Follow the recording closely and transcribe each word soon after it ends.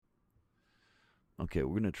Okay,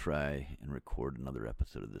 we're going to try and record another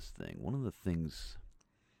episode of this thing. One of the things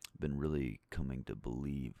I've been really coming to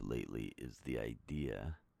believe lately is the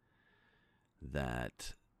idea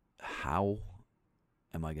that how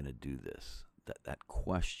am I going to do this? That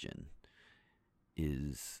question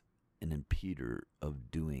is an impeder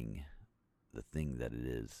of doing the thing that it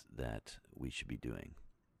is that we should be doing.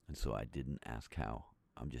 And so I didn't ask how.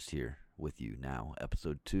 I'm just here with you now,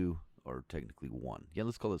 episode 2, or technically 1. Yeah,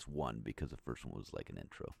 let's call this 1 because the first one was like an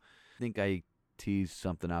intro. I think I teased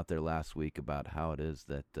something out there last week about how it is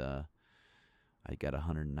that I got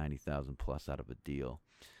 190,000 plus out of a deal.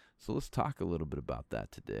 So let's talk a little bit about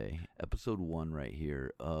that today. Episode 1 right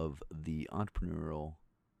here of I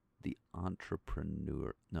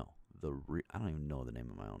don't even know the name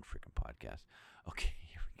of my own freaking podcast. Okay,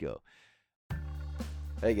 here we go.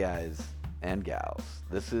 Hey guys and gals,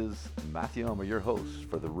 this is Matthew Elmer, your host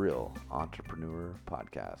for the Real Entrepreneur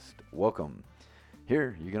Podcast. Welcome.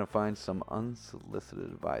 Here you're going to find some unsolicited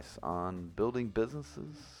advice on building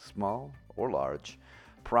businesses, small or large,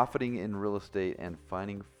 profiting in real estate, and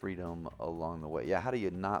finding freedom along the way. Yeah, how do you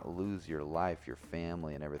not lose your life, your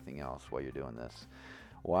family, and everything else while you're doing this?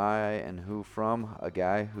 Why and who from a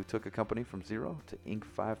guy who took a company from zero to Inc.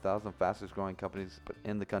 5,000 fastest growing companies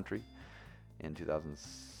in the country in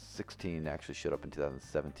 2016, actually showed up in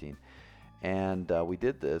 2017. And we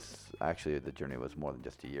did this, actually the journey was more than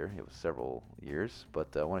just a year, it was several years,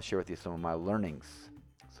 but I want to share with you some of my learnings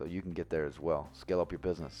so you can get there as well. Scale up your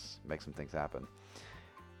business, make some things happen.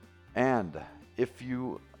 And if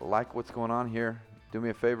you like what's going on here, do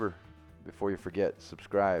me a favor before you forget,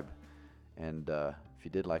 subscribe. And if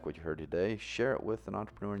you did like what you heard today, share it with an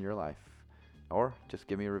entrepreneur in your life. Or just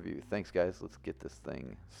give me a review. Thanks, guys. Let's get this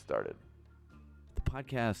thing started. The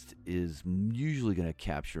podcast is usually going to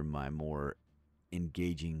capture my more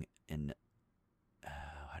engaging and,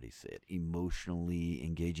 emotionally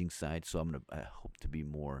engaging side. So I hope to be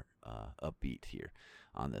more upbeat here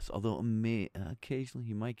on this. Although occasionally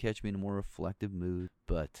you might catch me in a more reflective mood,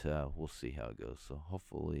 but we'll see how it goes. So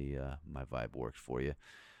hopefully my vibe works for you.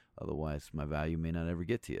 Otherwise, my value may not ever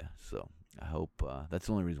get to you. So I hope that's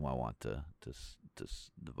the only reason why I want the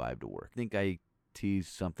vibe to work. I think I teased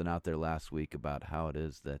something out there last week about how it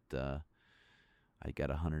is that I got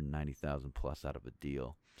 190,000 plus out of a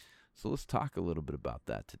deal. So let's talk a little bit about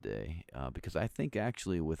that today, because I think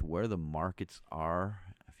actually with where the markets are,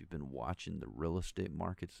 if you've been watching the real estate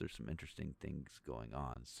markets, there's some interesting things going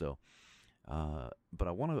on. So, but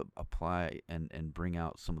I want to apply and bring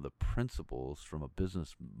out some of the principles from a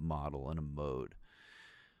business model and a mode.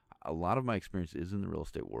 A lot of my experience is in the real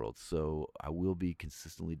estate world, so I will be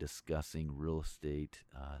consistently discussing real estate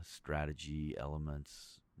strategy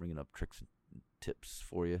elements, bringing up tricks and tips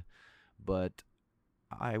for you. But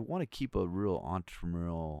I want to keep a real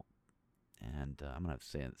entrepreneurial, and I'm going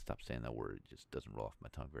to stop saying that word. It just doesn't roll off my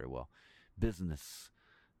tongue very well. Business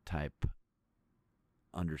type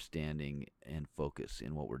understanding and focus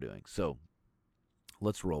in what we're doing. So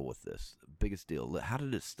let's roll with this. Biggest deal. How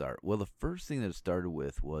did it start? Well, the first thing that it started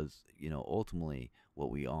with was, ultimately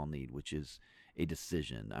what we all need, which is a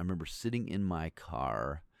decision. I remember sitting in my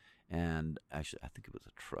car, and actually I think it was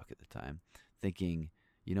a truck at the time, thinking,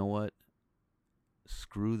 you know what?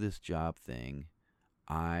 Screw this job thing.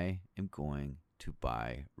 I am going to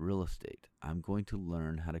buy real estate. I'm going to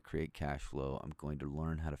learn how to create cash flow. I'm going to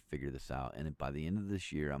learn how to figure this out. And by the end of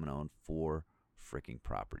this year, I'm going to own 4 freaking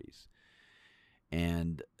properties.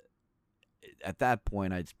 And at that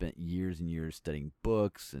point, I'd spent years and years studying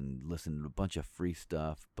books and listening to a bunch of free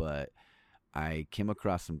stuff. But I came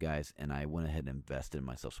across some guys, and I went ahead and invested in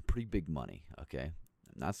myself some pretty big money, okay?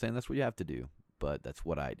 I'm not saying that's what you have to do, but that's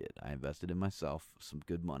what I did. I invested in myself some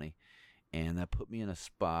good money. And that put me in a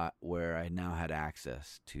spot where I now had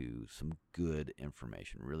access to some good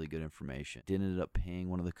information, really good information. Did ended up paying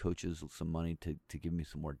one of the coaches some money to give me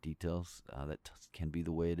some more details. That can be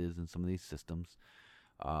the way it is in some of these systems.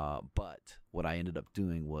 But what I ended up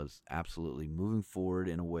doing was absolutely moving forward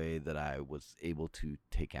in a way that I was able to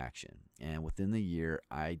take action. And within the year,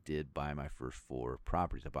 I did buy my first 4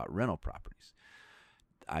 properties. I bought rental properties.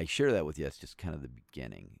 I share that with you. It's just kind of the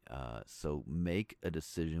beginning. So make a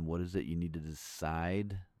decision. What is it you need to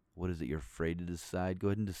decide? What is it you're afraid to decide? Go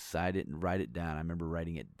ahead and decide it and write it down. I remember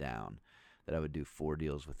writing it down that I would do 4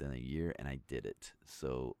 deals within a year, and I did it.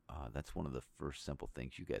 So that's one of the first simple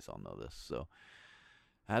things. You guys all know this. So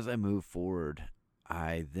as I moved forward,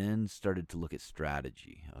 I then started to look at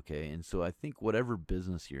strategy, okay? And so I think whatever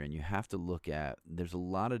business you're in, you have to look at, there's a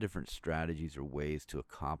lot of different strategies or ways to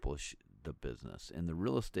accomplish the business. In the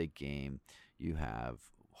real estate game, you have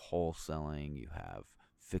wholesaling, you have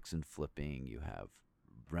fix and flipping, you have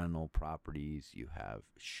rental properties, you have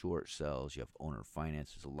short sales, you have owner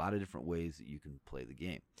finance. There's a lot of different ways that you can play the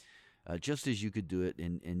game. Just as you could do it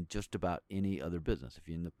in just about any other business. If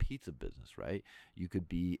you're in the pizza business, right, you could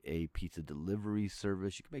be a pizza delivery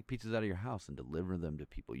service. You could make pizzas out of your house and deliver them to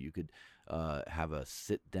people. You could have a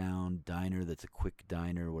sit-down diner that's a quick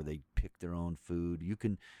diner where they pick their own food. You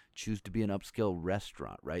can choose to be an upscale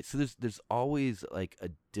restaurant, right? So there's always like a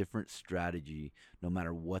different strategy no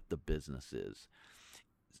matter what the business is.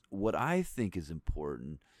 What I think is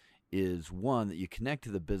important is, one, that you connect to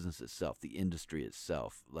the business itself, the industry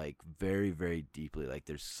itself, like very, very deeply. Like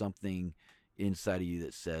there's something inside of you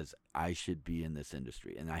that says, I should be in this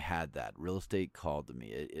industry. And I had that. Real estate called to me.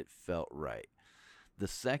 It felt right. The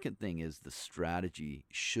second thing is the strategy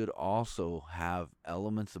should also have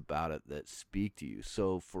elements about it that speak to you.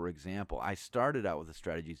 So, for example, I started out with the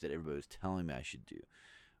strategies that everybody was telling me I should do.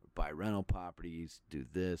 Buy rental properties, do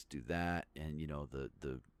this, do that, and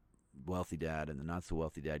the wealthy dad and the not so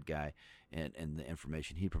wealthy dad guy, and the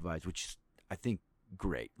information he provides, which is, I think,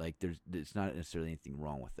 great. Like there's not necessarily anything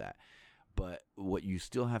wrong with that. But what you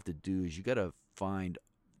still have to do is you got to find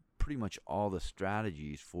pretty much all the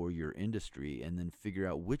strategies for your industry and then figure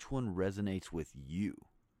out which one resonates with you.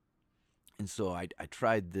 And so I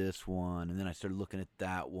tried this one, and then I started looking at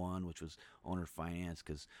that one, which was owner finance,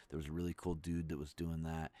 because there was a really cool dude that was doing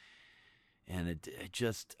that. And I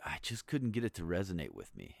just couldn't get it to resonate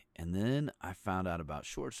with me. And then I found out about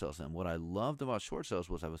short sales, and what I loved about short sales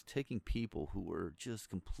was I was taking people who were just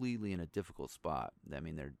completely in a difficult spot. I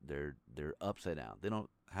mean, they're upside down. They don't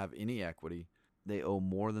have any equity. They owe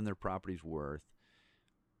more than their property's worth.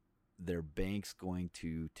 Their bank's going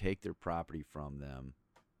to take their property from them,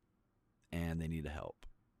 and they need help,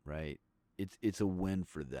 right? It's a win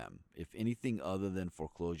for them. If anything other than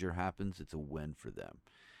foreclosure happens, it's a win for them.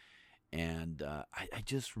 And I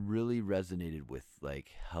just really resonated with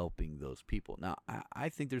like helping those people. Now, I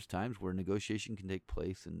think there's times where negotiation can take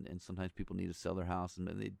place, and sometimes people need to sell their house and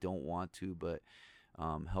they don't want to, but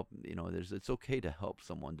help, it's okay to help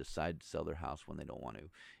someone decide to sell their house when they don't want to,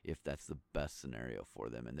 if that's the best scenario for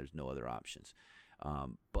them and there's no other options.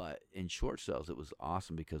 But in short sales, it was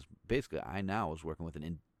awesome because basically I now was working with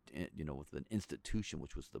with an institution,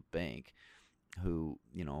 which was the bank, who,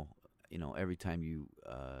 every time you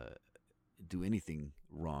do anything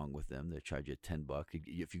wrong with them, they charge you $10.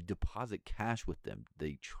 If you deposit cash with them,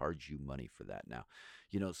 they charge you money for that now.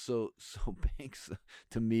 So banks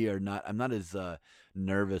to me are not. I'm not as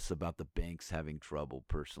nervous about the banks having trouble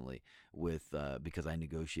personally with because I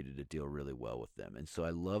negotiated a deal really well with them, and so I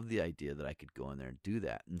love the idea that I could go in there and do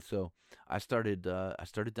that. And so I started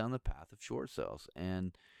down the path of short sales,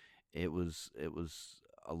 and it was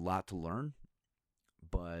a lot to learn,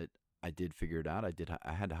 but I did figure it out.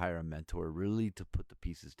 I had to hire a mentor really to put the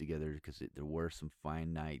pieces together because there were some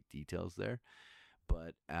finite details there.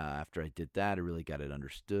 But after I did that, I really got it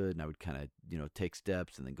understood, and I would kind of take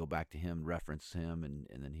steps and then go back to him, reference him,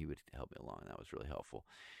 and then he would help me along. That was really helpful.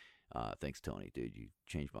 Thanks, Tony, dude. You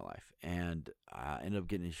changed my life. And I ended up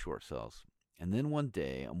getting into short sales. And then one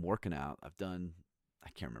day I'm working out. I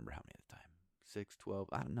can't remember how many at the time, 6, 12.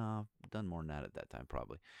 I don't know. I've done more than that at that time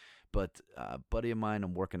probably. But a buddy of mine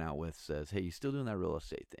I'm working out with says, "Hey, you still doing that real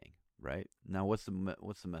estate thing, right? Now, what's the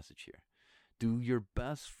message here? Do your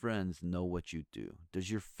best friends know what you do? Does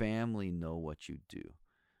your family know what you do,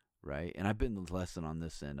 right?" And I've been the lesson on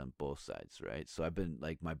this end on both sides, right? So I've been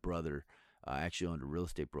like my brother. I actually owned a real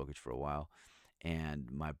estate brokerage for a while, and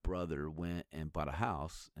my brother went and bought a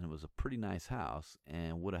house, and it was a pretty nice house,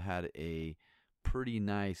 and would have had a pretty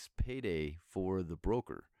nice payday for the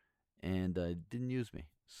broker, and didn't use me.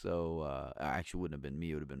 So actually wouldn't have been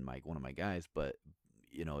me. It would have been one of my guys. But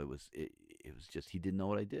it was just he didn't know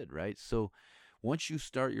what I did, right? So once you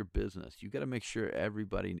start your business, you got to make sure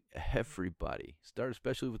everybody start,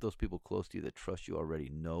 especially with those people close to you that trust you already,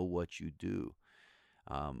 know what you do.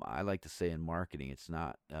 I like to say in marketing, it's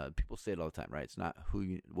not. People say it all the time, right? It's not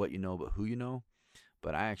what you know, but who you know.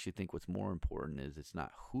 But I actually think what's more important is it's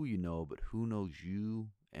not who you know, but who knows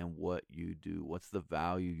you and what you do. What's the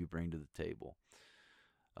value you bring to the table?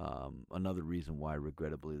 Another reason why,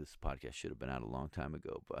 regrettably, this podcast should have been out a long time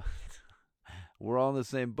ago, but we're all in the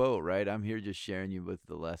same boat, right? I'm here just sharing you with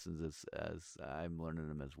the lessons as I'm learning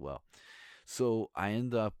them as well. So I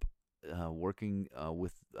end up working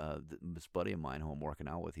with this buddy of mine who I'm working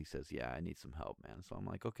out with. He says, "Yeah, I need some help, man." So I'm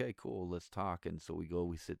like, "Okay, cool, let's talk." And so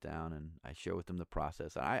we sit down, and I share with them the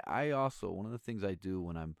process. I also, one of the things I do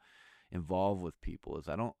when I'm involved with people is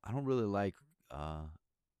I don't really like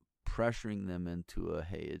pressuring them into a,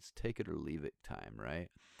 hey, it's take it or leave it time, right?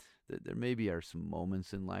 there maybe are some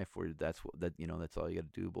moments in life where that's all you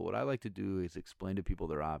got to do. But what I like to do is explain to people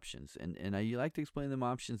their options, and I like to explain them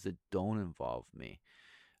options that don't involve me,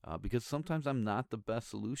 because sometimes I'm not the best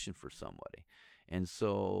solution for somebody. And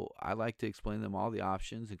so I like to explain them all the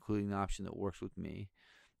options, including the option that works with me.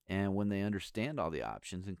 And when they understand all the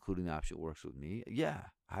options, including the option that works with me, yeah,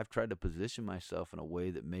 I've tried to position myself in a way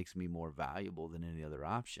that makes me more valuable than any other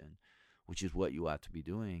option, which is what you ought to be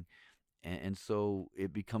doing. And so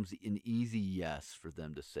it becomes an easy yes for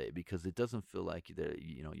them to say, because it doesn't feel like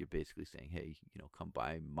you're basically saying, hey, come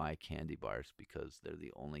buy my candy bars because they're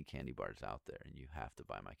the only candy bars out there and you have to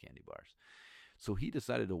buy my candy bars. So he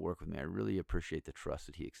decided to work with me. I really appreciate the trust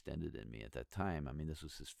that he extended in me at that time. I mean, this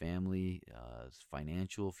was his family, his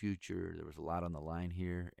financial future. There was a lot on the line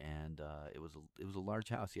here, and it was a large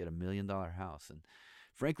house. He had $1 million house, and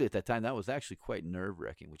frankly, at that time, that was actually quite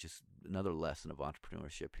nerve-wracking, which is another lesson of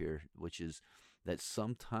entrepreneurship here, which is that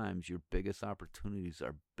sometimes your biggest opportunities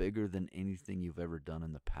are bigger than anything you've ever done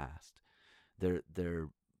in the past. They're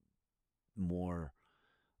more,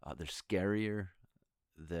 they're scarier,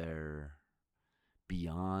 they're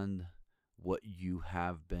beyond what you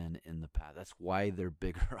have been in the past. That's why they're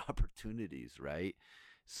bigger opportunities, right?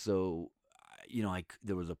 So,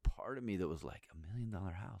 there was a part of me that was like, $1 million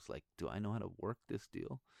house. Like, do I know how to work this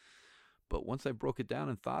deal? But once I broke it down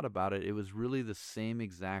and thought about it, it was really the same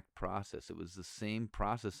exact process. It was the same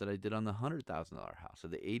process that I did on the $100,000 house, or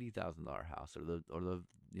the $80,000 house, or the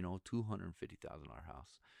 $250,000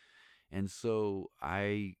 house. And so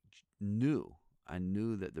I knew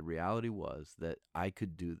that the reality was that I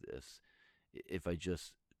could do this if I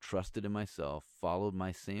just trusted in myself, followed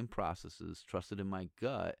my same processes, trusted in my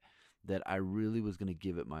gut, that I really was going to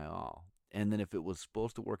give it my all. And then if it was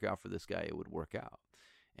supposed to work out for this guy, it would work out.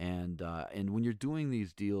 And when you're doing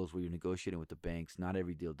these deals where you're negotiating with the banks, not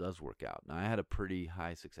every deal does work out. Now, I had a pretty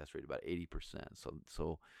high success rate, about 80%.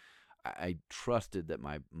 So I trusted that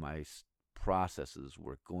my processes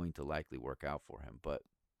were going to likely work out for him. But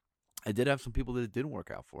I did have some people that it didn't work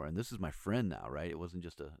out for, and this is my friend now, right? It wasn't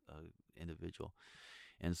just a individual.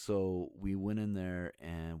 And so we went in there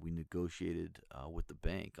and we negotiated with the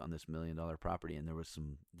bank on this $1 million property, and there was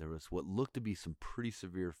what looked to be some pretty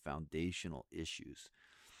severe foundational issues.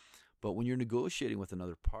 But when you're negotiating with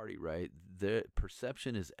another party, right, the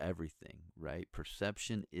perception is everything, right?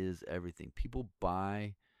 Perception is everything. People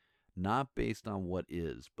buy not based on what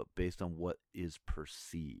is, but based on what is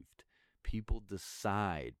perceived. People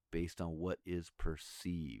decide based on what is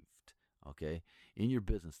perceived, okay? In your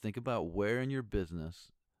business, think about where in your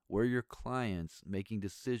business, where your clients making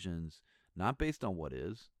decisions, not based on what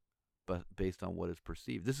is, but based on what is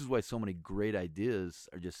perceived. This is why so many great ideas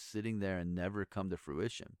are just sitting there and never come to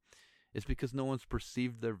fruition. It's because no one's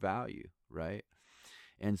perceived their value, right?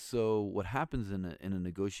 And so what happens in a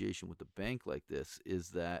negotiation with a bank like this is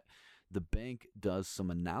that the bank does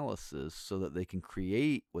some analysis so that they can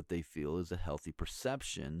create what they feel is a healthy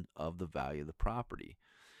perception of the value of the property.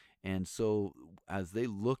 And so as they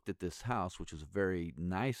looked at this house, which was a very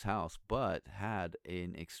nice house, but had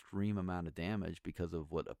an extreme amount of damage because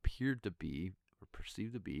of what appeared to be or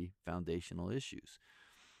perceived to be foundational issues.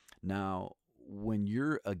 Now, when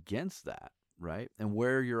you're against that, right, and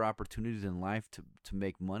where your opportunities in life to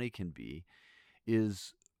make money can be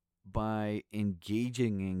is by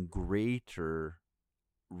engaging in greater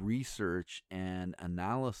research and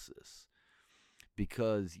analysis,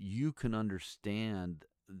 because you can understand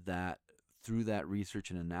that through that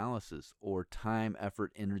research and analysis, or time,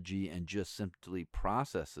 effort, energy, and just simply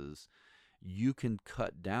processes, you can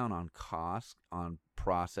cut down on cost, on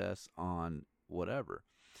process, on whatever.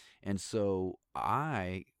 And so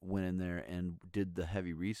I went in there and did the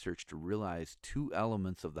heavy research to realize two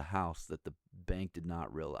elements of the house that the bank did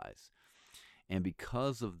not realize. And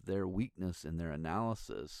because of their weakness in their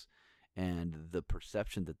analysis and the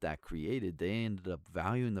perception that that created, they ended up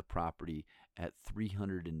valuing the property at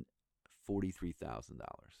 $343,000.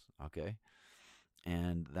 Okay.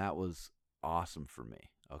 And that was awesome for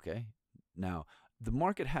me. Okay. Now, the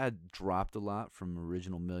market had dropped a lot from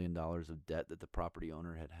original $1 million of debt that the property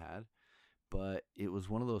owner had, but it was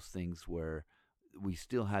one of those things where we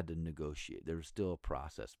still had to negotiate. There was still a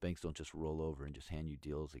process. Banks don't just roll over and just hand you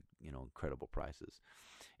deals at, incredible prices.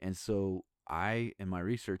 And so I, in my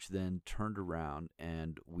research, then turned around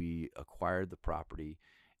and we acquired the property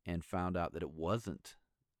and found out that it wasn't.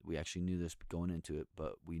 We actually knew this going into it,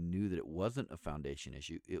 but we knew that it wasn't a foundation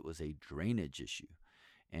issue. It was a drainage issue.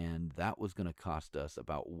 And that was going to cost us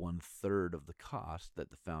about 1/3 of the cost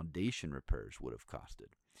that the foundation repairs would have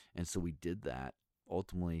costed. And so we did that,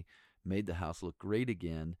 ultimately made the house look great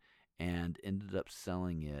again, and ended up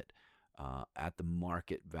selling it at the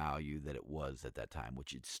market value that it was at that time,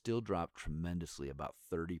 which it still dropped tremendously, about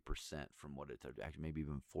 30% from what it actually maybe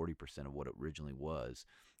even 40% of what it originally was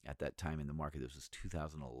at that time in the market. This was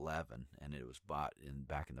 2011, and it was bought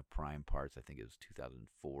back in the prime parts. I think it was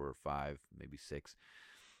 2004 or 5, maybe 6.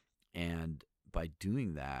 And by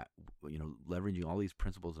doing that, leveraging all these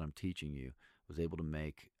principles that I'm teaching you, was able to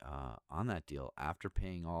make on that deal, after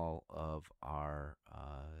paying all of our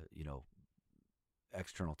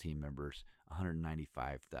external team members,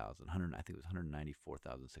 195,000, I think it was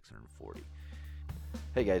 194,640.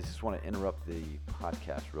 Hey guys, just want to interrupt the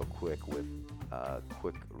podcast real quick with a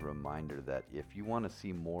quick reminder that if you want to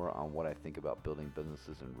see more on what I think about building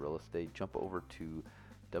businesses in real estate, jump over to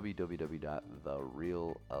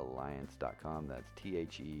www.therealalliance.com. That's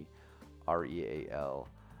THEREAL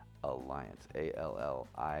Alliance,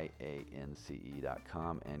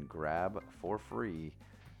 ALLIANCE.com, and grab for free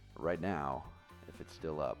right now, if it's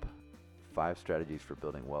still up, 5 strategies for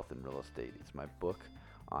building wealth in real estate. It's my book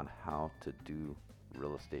on how to do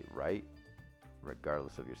real estate right,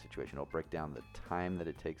 regardless of your situation. It'll break down the time that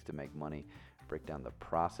it takes to make money, break down the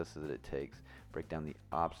processes that it takes, break down the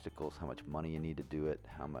obstacles, how much money you need to do it,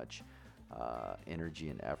 how much energy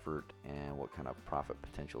and effort, and what kind of profit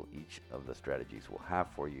potential each of the strategies will have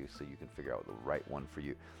for you, so you can figure out the right one for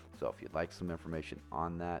you. So if you'd like some information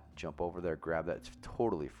on that, jump over there, grab that. It's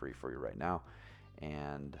totally free for you right now.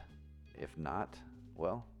 And if not,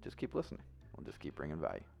 well, just keep listening. We'll just keep bringing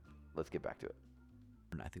value. Let's get back to it.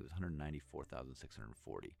 I think it was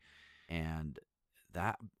 194,640. And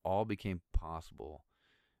that all became possible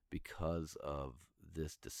because of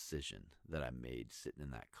this decision that I made sitting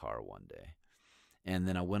in that car one day. And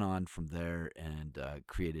then I went on from there and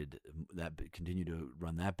continued to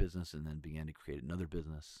run that business, and then began to create another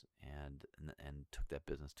business, and took that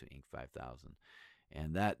business to Inc. 5000.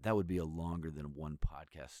 And that would be a longer than one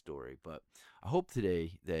podcast story. But I hope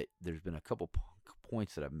today that there's been a couple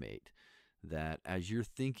points that I've made, that as you're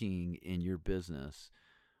thinking in your business,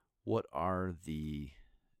 what are the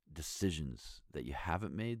decisions that you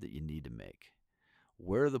haven't made that you need to make?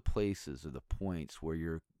 Where are the places or the points where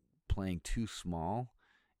you're playing too small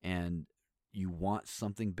and you want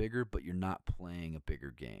something bigger, but you're not playing a bigger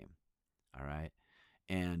game? All right.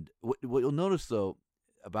 And what you'll notice, though,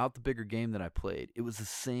 about the bigger game that I played, it was the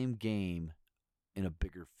same game in a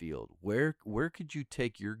bigger field. Where could you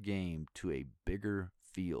take your game to a bigger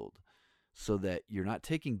field so that you're not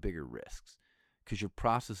taking bigger risks? Because your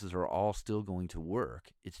processes are all still going to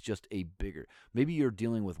work. It's just a bigger. Maybe you're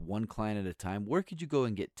dealing with one client at a time. Where could you go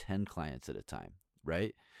and get 10 clients at a time,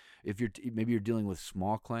 right? If maybe you're dealing with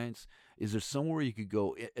small clients, is there somewhere you could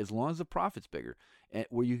go, as long as the profit's bigger,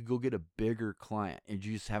 where you could go get a bigger client, and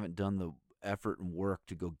you just haven't done the effort and work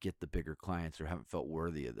to go get the bigger clients, or haven't felt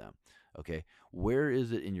worthy of them? Okay, where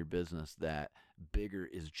is it in your business that bigger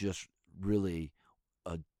is just really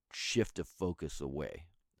a shift of focus away?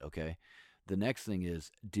 Okay. The next thing is,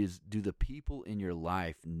 do the people in your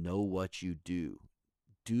life know what you do?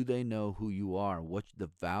 Do they know who you are? What the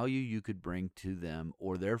value you could bring to them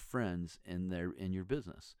or their friends in your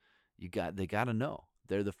business? They got to know.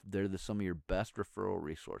 They're some of your best referral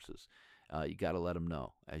resources. You got to let them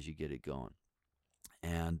know as you get it going.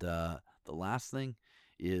 And the last thing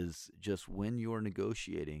is, just when you're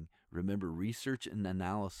negotiating, remember, research and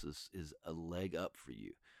analysis is a leg up for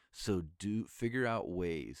you. So figure out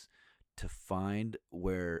ways to find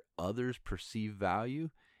where others perceive value,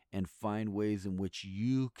 and find ways in which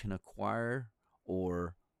you can acquire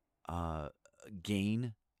or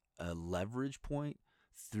gain a leverage point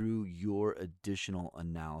through your additional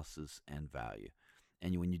analysis and value.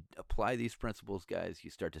 And when you apply these principles, guys,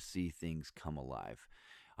 you start to see things come alive.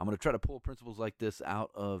 I'm going to try to pull principles like this out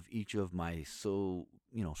of each of my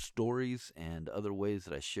stories and other ways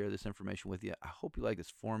that I share this information with you. I hope you like this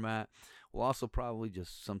format. We'll also probably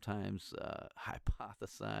just sometimes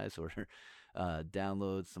hypothesize or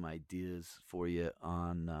download some ideas for you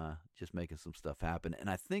on just making some stuff happen. And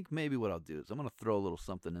I think maybe what I'll do is I'm going to throw a little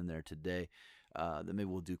something in there today that maybe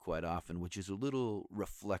we'll do quite often, which is a little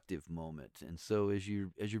reflective moment. And so as you're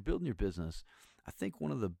building your business, I think one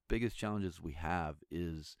of the biggest challenges we have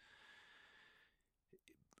is,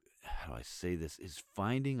 how do I say this, is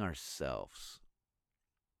finding ourselves.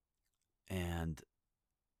 And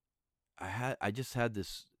I just had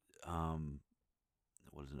this an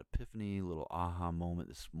epiphany, little aha moment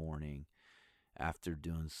this morning after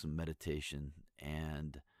doing some meditation.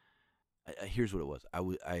 And here's what it was.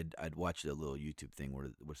 I'd watched a little YouTube thing where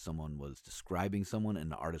someone was describing someone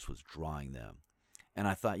and the artist was drawing them. And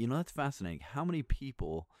I thought, that's fascinating. How many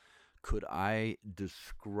people could I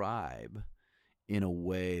describe in a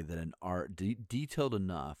way that an art detailed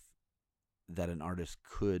enough that an artist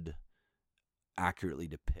could accurately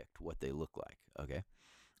depict what they look like. Okay.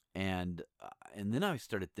 And then I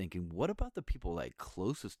started thinking, what about the people like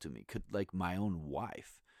closest to me? Could, like, my own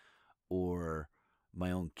wife or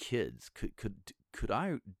my own kids, could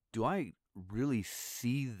I do I really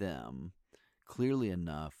see them clearly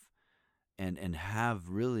enough and have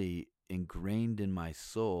really ingrained in my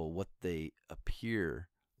soul what they appear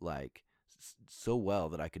like so well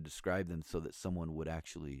that I could describe them so that someone would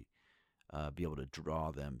actually be able to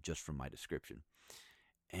draw them just from my description.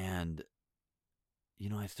 And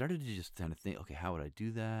I started to just kind of think, okay, how would I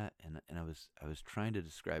do that? And I was trying to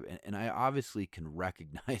describe, and I obviously can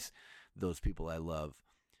recognize those people I love,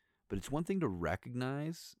 but it's one thing to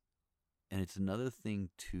recognize, and it's another thing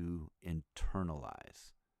to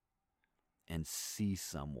internalize and see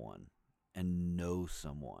someone and know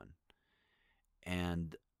someone.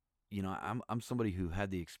 And I'm somebody who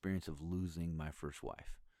had the experience of losing my first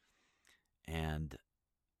wife, and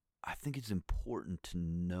I think it's important to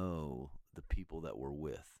know the people that we're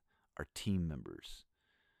with, our team members,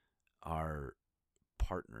 our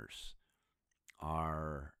partners,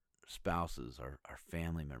 our spouses, our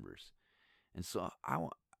family members. And so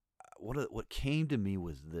what came to me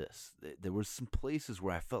was this. There were some places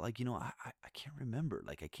where I felt like, I can't remember.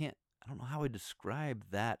 Like, I don't know how I describe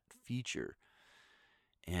that feature.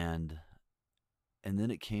 And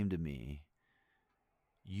then it came to me,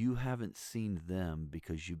 you haven't seen them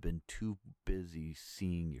because you've been too busy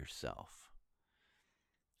seeing yourself.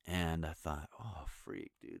 And I thought, oh,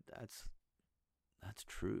 freak, dude, that's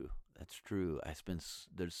true. That's true.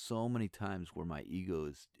 There's so many times where my ego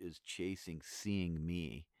is chasing seeing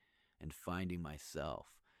me and finding myself.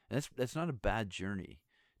 And that's not a bad journey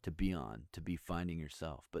to be on, to be finding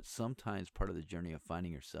yourself. But sometimes part of the journey of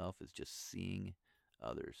finding yourself is just seeing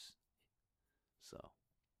others. So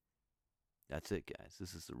that's it, guys.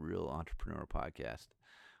 This is the Real Entrepreneur Podcast.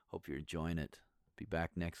 Hope you're enjoying it. Be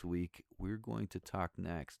back next week. We're going to talk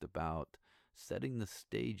next about setting the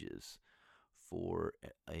stages for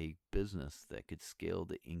a business that could scale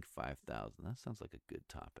to Inc. 5000. That sounds like a good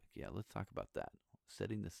topic. Yeah, let's talk about that.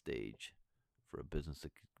 Setting the stage for a business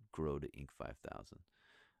that could grow to Inc. 5000.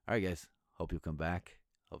 All right, guys. Hope you'll come back.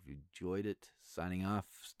 Hope you enjoyed it. Signing off.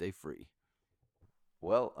 Stay free.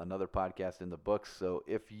 Well, another podcast in the books. So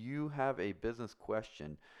if you have a business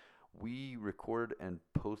question, we record and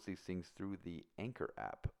post these things through the Anchor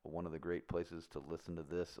app, one of the great places to listen to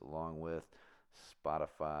this, along with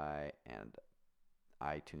Spotify and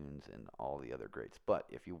iTunes and all the other greats. But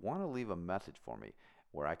if you want to leave a message for me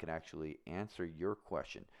where I can actually answer your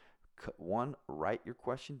question, one, write your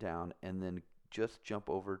question down and then just jump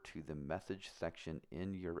over to the message section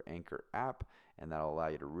in your Anchor app, and that'll allow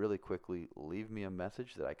you to really quickly leave me a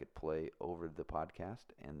message that I could play over the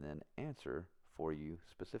podcast and then answer for you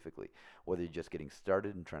specifically. Whether you're just getting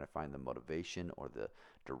started and trying to find the motivation or the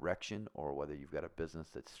direction, or whether you've got a business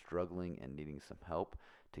that's struggling and needing some help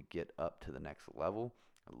to get up to the next level,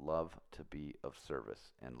 I love to be of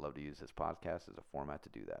service and love to use this podcast as a format to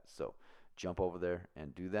do that. So jump over there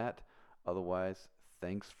and do that. Otherwise,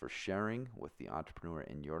 thanks for sharing with the entrepreneur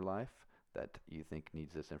in your life that you think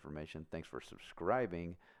needs this information. Thanks for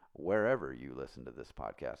subscribing wherever you listen to this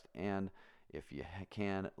podcast. And if you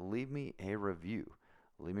can, leave me a review.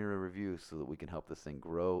 Leave me a review so that we can help this thing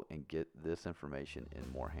grow and get this information in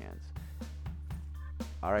more hands.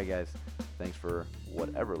 All right, guys. Thanks for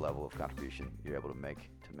whatever level of contribution you're able to make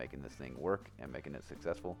to making this thing work and making it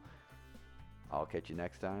successful. I'll catch you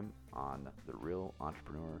next time on the Real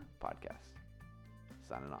Entrepreneur Podcast.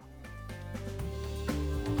 Signing off.